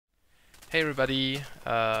Hey everybody,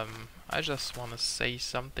 I just want to say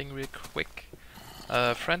something real quick.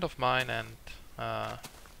 A friend of mine and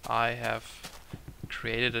I have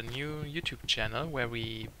created a new YouTube channel where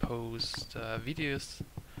we post videos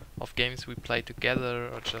of games we play together,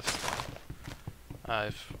 or just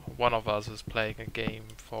if one of us is playing a game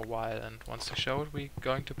for a while and wants to show it, we're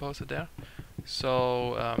going to post it there.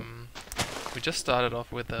 So we just started off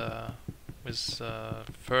with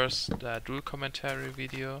first dual commentary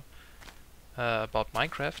video about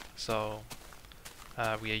Minecraft. So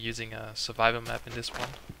we are using a survival map in this one,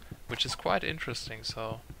 which is quite interesting.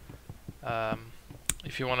 So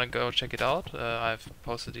if you want to go check it out, I've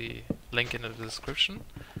posted the link in the description,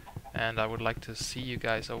 and I would like to see you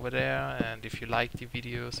guys over there. And if you like the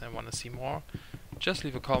videos and want to see more, just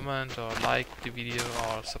leave a comment or like the video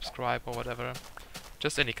or subscribe or whatever.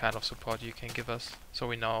 Just any kind of support you can give us, so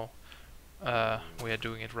we know we are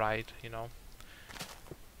doing it right, you know.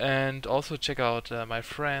 And also check out my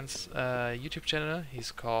friend's YouTube channel.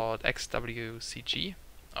 He's called XWCG.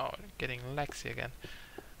 Oh, getting laxy again.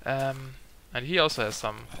 And he also has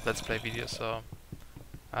some Let's Play videos, so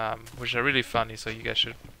which are really funny. So you guys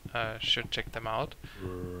should check them out.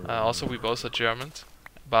 Also, we both are Germans,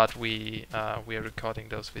 but we are recording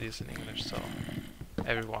those videos in English, so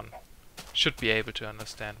everyone should be able to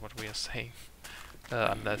understand what we are saying,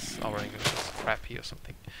 unless our English is crappy or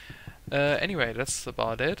something. Anyway, that's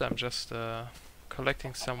about it. I'm just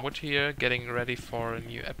collecting some wood here, getting ready for a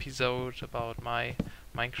new episode about my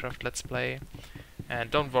Minecraft Let's Play.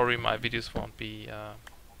 And don't worry, my videos won't be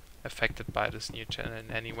affected by this new channel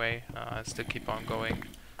in any way. I still keep on going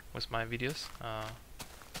with my videos.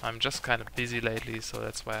 I'm just kind of busy lately, so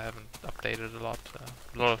that's why I haven't updated a lot.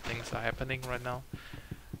 A lot of things are happening right now.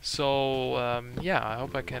 So yeah, I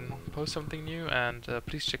hope I can post something new, and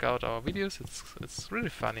please check out our videos. It's really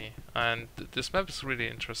funny, and this map is really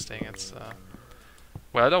interesting. It's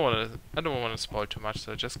well, I don't want to spoil too much,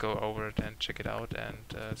 so just go over it and check it out,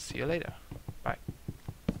 and see you later. Bye.